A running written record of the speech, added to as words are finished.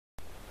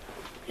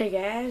Hey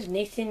guys,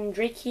 Nathan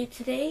Drake here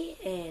today,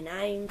 and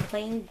I'm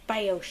playing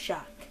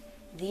BioShock,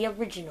 the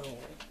original.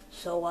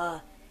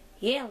 So,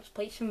 yeah, let's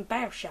play some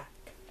BioShock.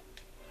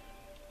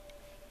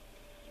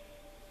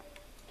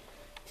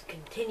 Let's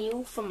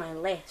continue from my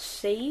last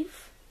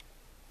save.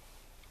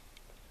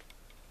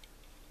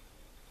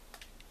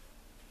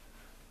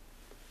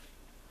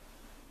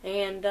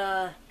 And,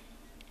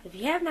 if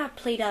you have not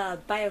played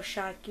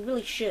BioShock, you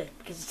really should,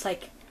 because it's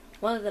like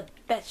one of the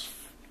best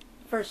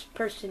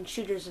first-person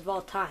shooters of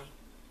all time.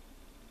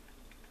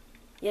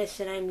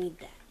 Yes, and I need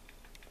that.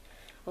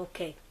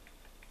 Okay.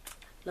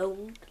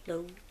 Load.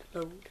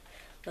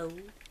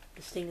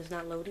 This thing is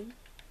not loading.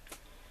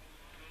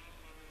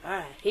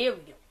 Alright, here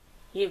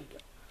we go.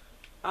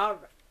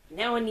 Alright,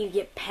 now I need to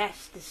get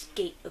past this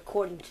gate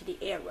according to the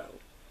arrow.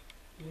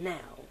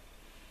 Now,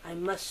 I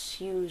must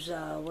use,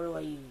 what do I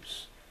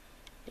use?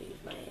 I use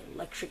my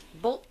electric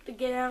bolt to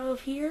get out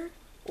of here?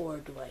 Or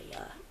do I,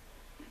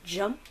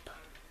 jump?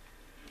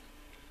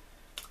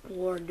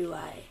 Or do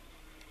I...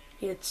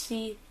 Let's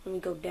see. Let me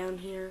go down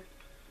here.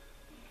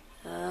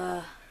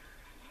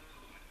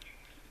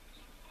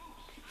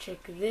 Check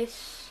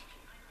this.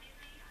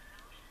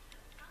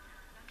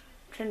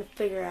 I'm trying to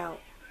figure out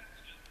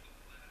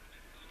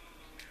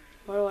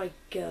where do I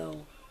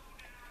go.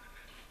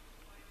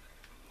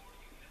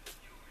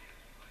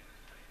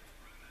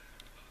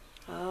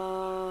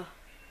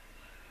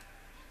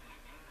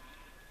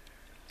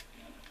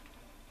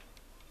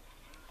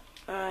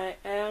 Alright,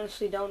 I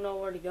honestly don't know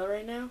where to go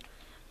right now.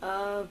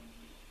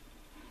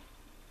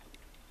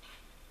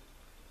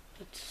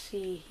 Let's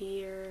see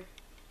here.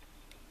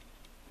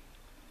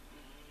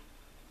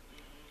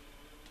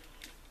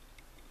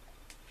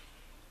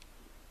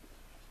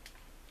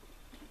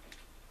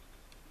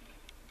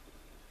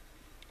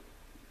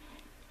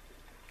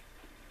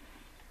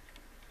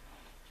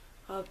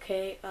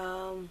 Okay,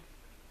 alright,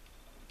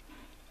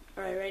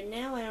 right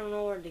now I don't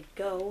know where to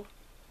go.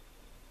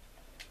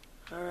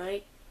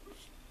 Alright.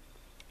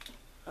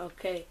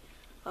 Okay,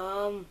 hang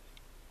on,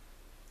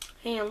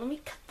 let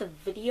me cut the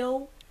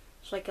video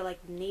so I can, like,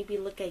 maybe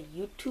look at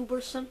YouTube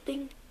or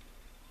something.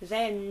 Because I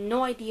have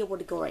no idea where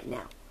to go right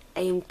now.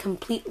 I am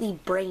completely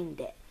brain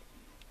dead.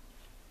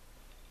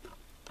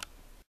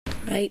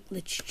 Right,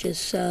 let's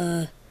just,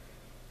 type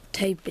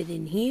it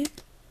in here.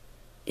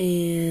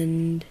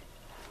 And,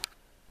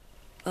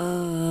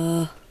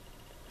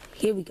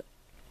 here we go.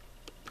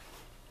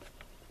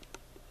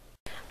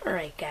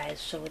 Alright guys,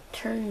 so it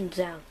turns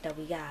out that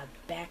we gotta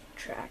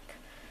backtrack,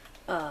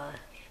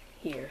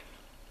 here.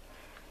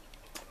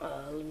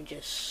 Let me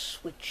just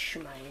switch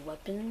my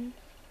weapon.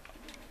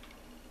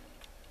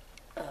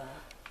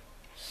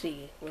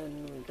 See,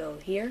 when we go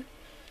here.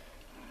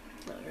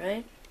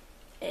 Alright.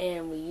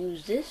 And we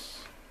use this.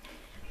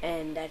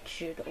 And that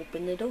should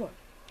open the door.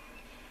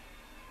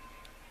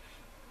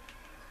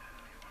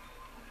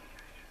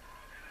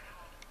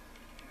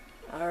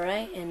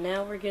 Alright, and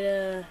now we're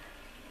gonna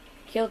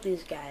kill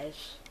these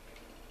guys.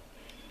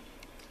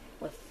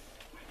 With...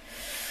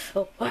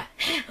 Oh, what?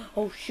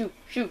 Oh, shoot.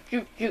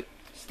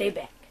 Stay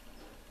back.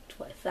 That's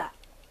what I thought.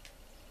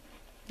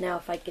 Now,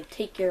 if I could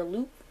take your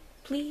loot,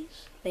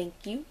 please. Thank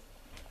you.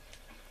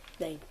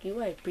 Thank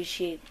you. I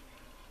appreciate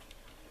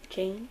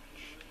change.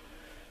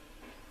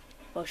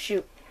 Oh,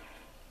 shoot.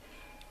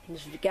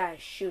 This guy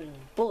is shooting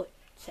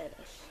bullets at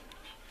us.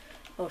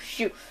 Oh,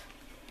 shoot.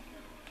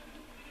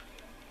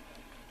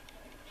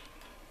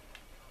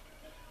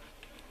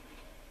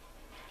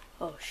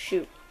 Oh,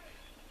 shoot.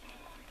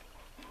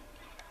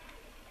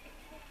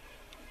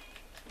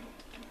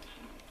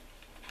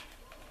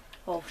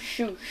 Oh,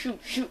 shoot.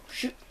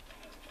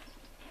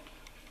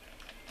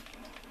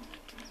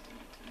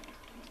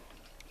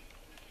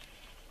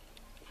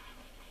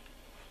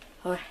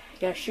 Alright,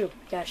 gotta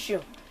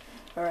shoot.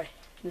 Alright,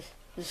 this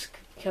is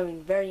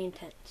becoming very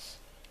intense.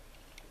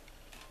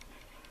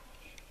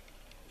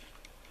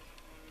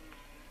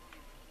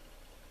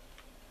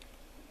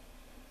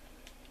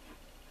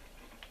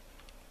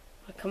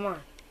 Oh, come on,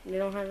 you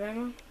don't have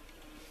ammo?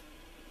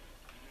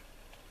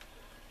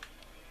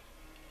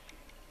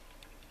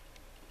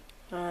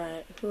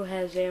 Alright, who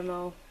has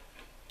ammo?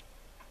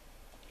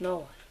 No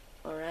one.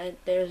 Alright,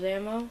 there's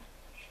ammo.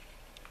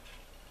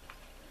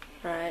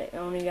 Alright, I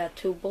only got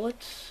 2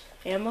 bullets.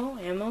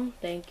 Ammo,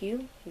 thank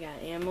you.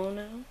 Got ammo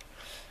now.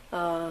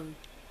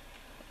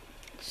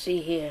 Let's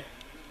see here.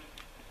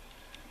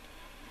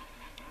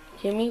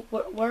 Jimmy,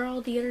 where are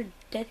all the other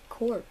dead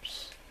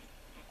corpses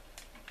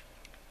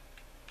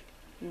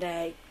that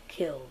I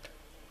killed?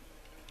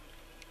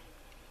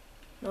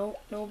 No,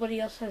 nobody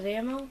else has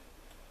ammo?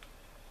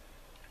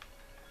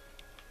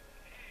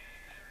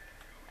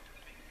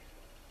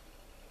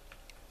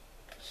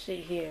 Let's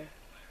see here.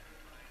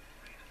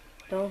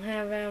 Don't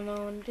have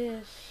ammo on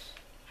this.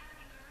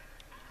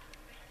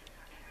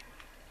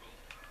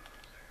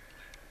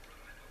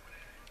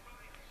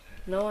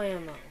 No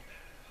ammo.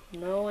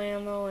 No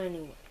ammo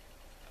anyway.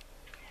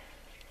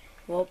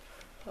 Well,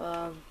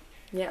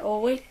 yeah, oh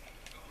wait.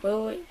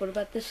 What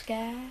about this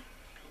guy?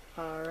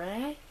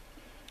 Alright.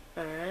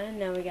 Alright,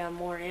 now we got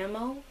more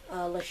ammo.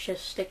 Let's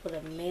just stick with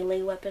a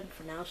melee weapon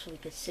for now so we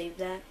can save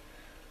that.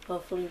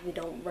 Hopefully we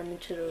don't run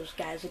into those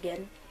guys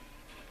again.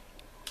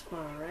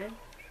 Alright.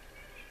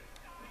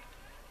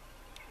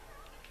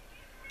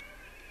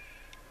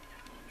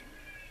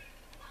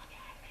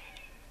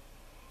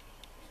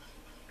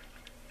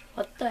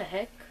 What the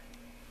heck?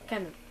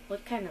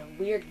 What kind of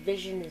weird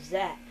vision is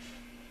that?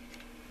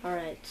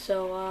 Alright,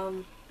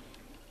 so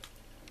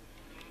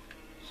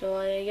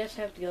I guess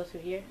I have to go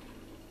through here.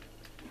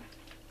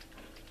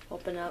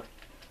 Open up.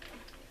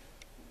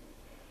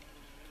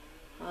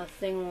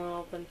 Thing won't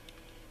open.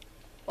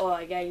 Oh,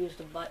 I gotta use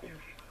the button.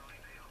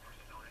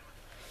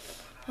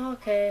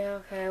 Okay,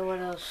 what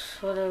else?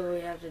 What do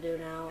we have to do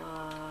now?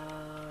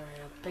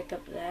 Pick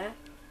up that.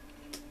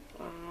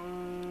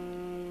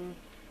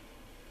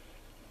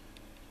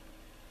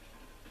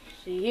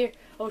 See here.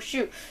 Oh,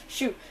 shoot.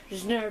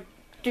 There's another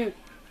dude.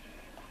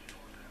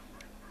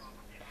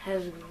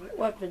 Has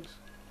weapons.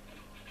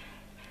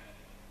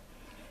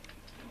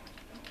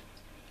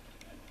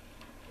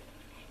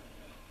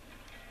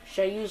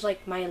 Should I use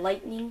like my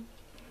lightning?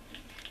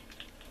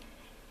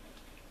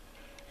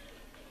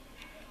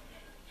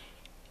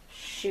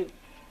 Shoot.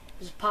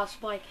 Is it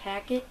possible I can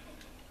hack it?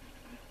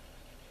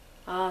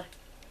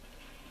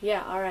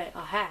 Yeah, alright,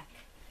 I'll hack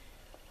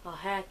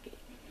it.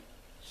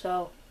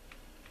 So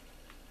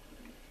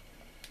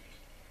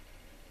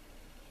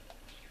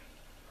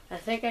I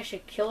think I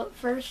should kill it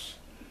first.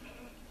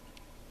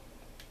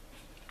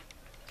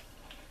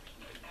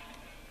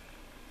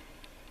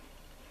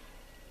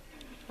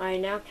 Alright,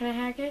 now can I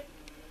hack it?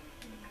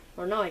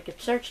 Or no, I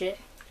could search it.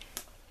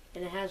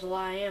 And it has a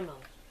lot of ammo.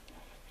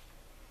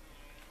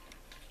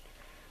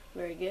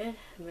 Very good,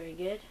 very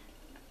good.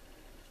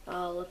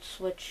 Let's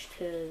switch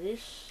to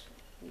this.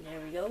 There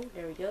we go.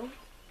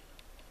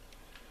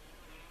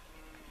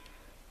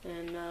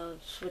 And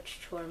let's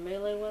switch to our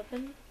melee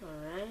weapon.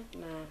 Alright,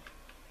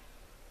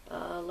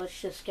 let's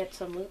just get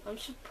some loot. I'm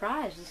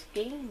surprised this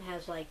game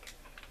has like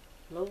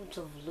loads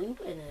of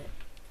loot in it.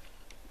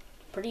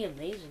 Pretty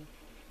amazing.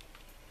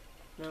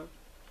 No?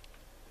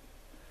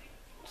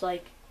 It's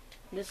like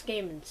this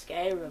game and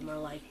Skyrim are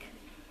like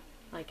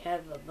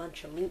have a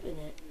bunch of loot in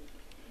it.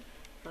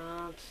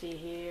 Let's see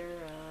here.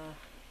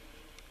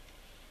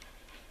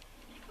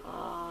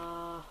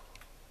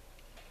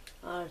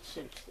 Let's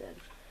search then.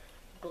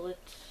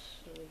 Bullets.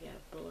 So we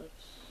got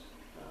bullets.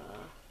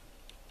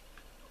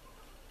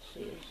 Let's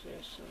see, is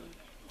there some?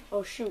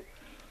 Oh shoot!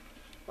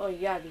 Oh,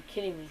 you gotta be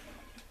kidding me!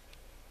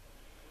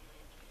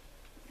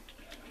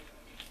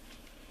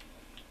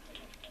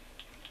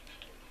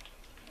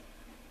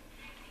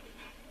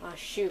 Oh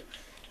shoot!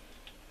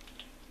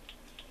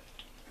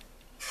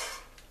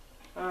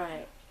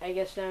 Alright, I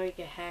guess now we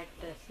can hack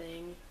the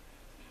thing.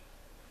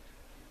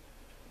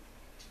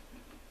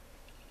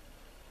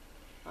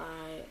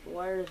 Alright,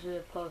 where is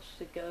it supposed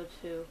to go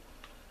to?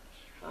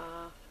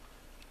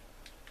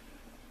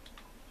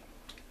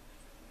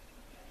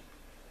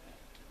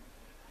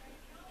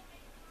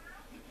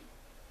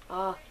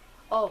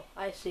 Oh,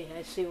 I see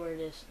where it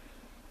is.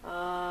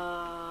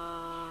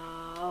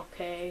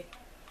 Okay.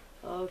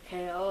 Oh,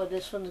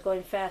 this one's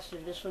going faster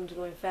than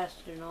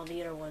all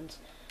the other ones.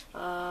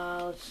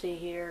 Let's see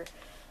here.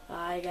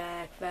 I gotta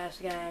act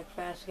fast,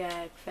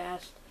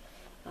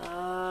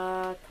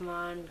 come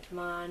on.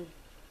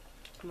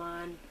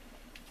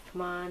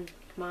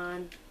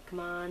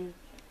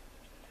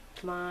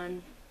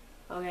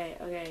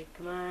 Okay,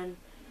 come on.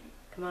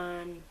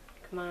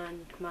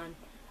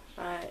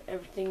 Alright,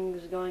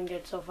 everything's going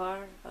good so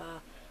far.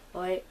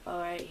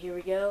 Alright, here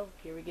we go.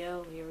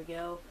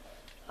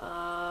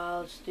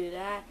 Let's do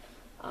that.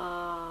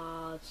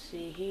 Let's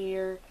see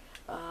here.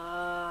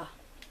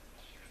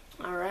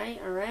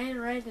 Alright,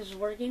 this is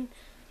working.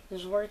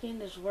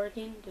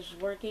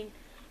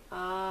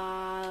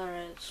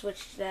 Alright,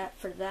 switch that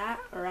for that.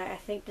 Alright, I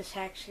think this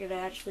hack's gonna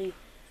actually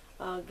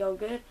go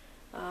good.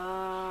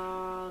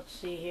 Let's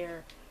see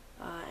here.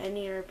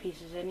 Any other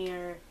pieces? Any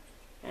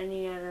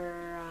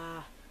other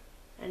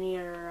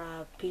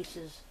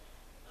pieces?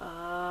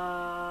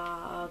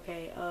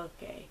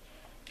 Okay.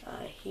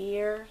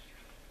 Here,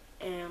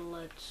 and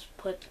let's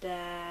put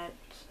that.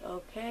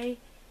 Okay,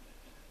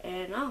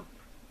 and oh,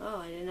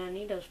 I did not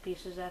need those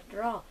pieces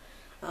after all.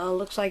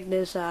 Looks like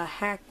this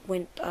hack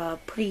went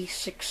pretty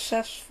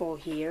successful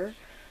here.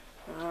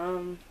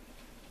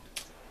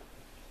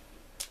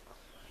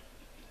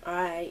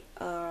 Alright,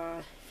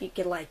 if you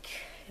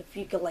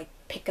could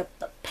pick up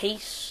the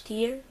pace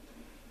here.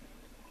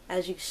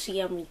 As you can see,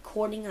 I'm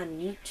recording on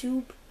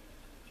YouTube.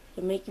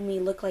 You're making me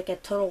look like a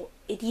total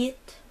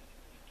idiot.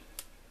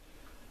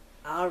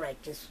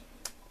 Alright, just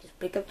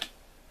pick up the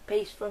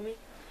pace for me.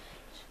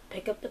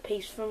 Pick up the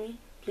pace for me.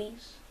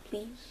 Please.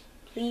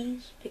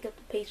 Pick up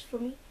the pace for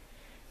me.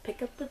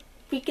 Pick up the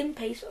freaking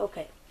pace.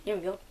 Okay, here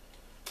we go.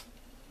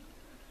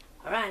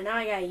 Alright, now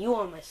I got you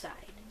on my side.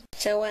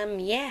 So,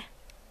 yeah.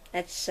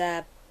 That's,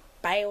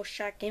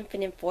 BioShock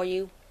Infinite for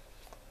you.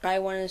 Probably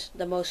one of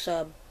the most,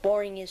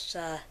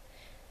 boringest,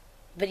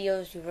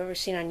 videos you've ever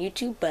seen on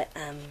YouTube, but,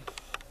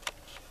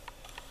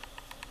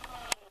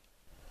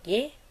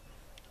 Yeah?